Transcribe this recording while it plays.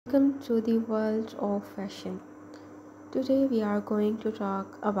Welcome to the world of fashion. Today we are going to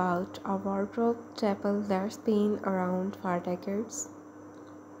talk about a wardrobe staple that's been around for decades.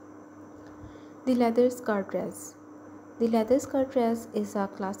 The leather skirt dress. The leather skirt dress is a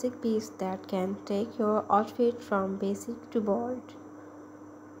classic piece that can take your outfit from basic to bold.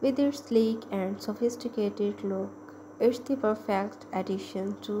 With its sleek and sophisticated look, it's the perfect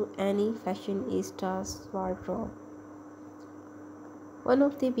addition to any fashionista's wardrobe. One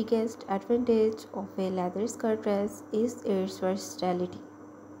of the biggest advantages of a leather skirt dress is its versatility.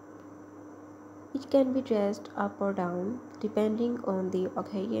 It can be dressed up or down depending on the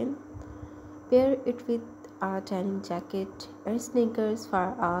occasion. Pair it with a denim jacket and sneakers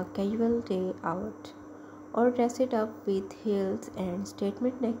for a casual day out, or dress it up with heels and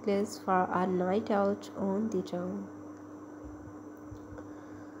statement necklace for a night out on the town.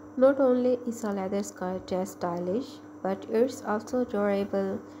 Not only is a leather skirt dress stylish, but it's also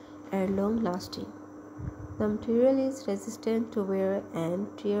durable and long lasting. The material is resistant to wear and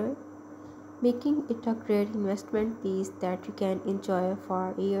tear, making it a great investment piece that you can enjoy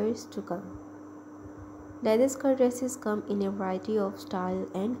for years to come. Leather skirt dresses come in a variety of style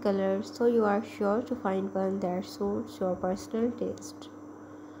and colors, so you are sure to find one that suits your personal taste.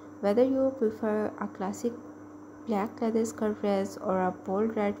 Whether you prefer a classic black leather skirt dress or a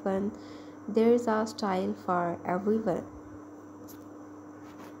bold red one, there is a style for everyone.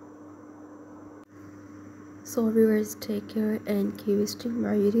 So viewers, take care and keep visiting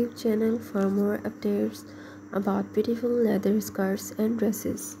my YouTube channel for more updates about beautiful leather skirts and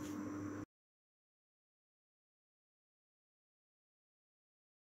dresses.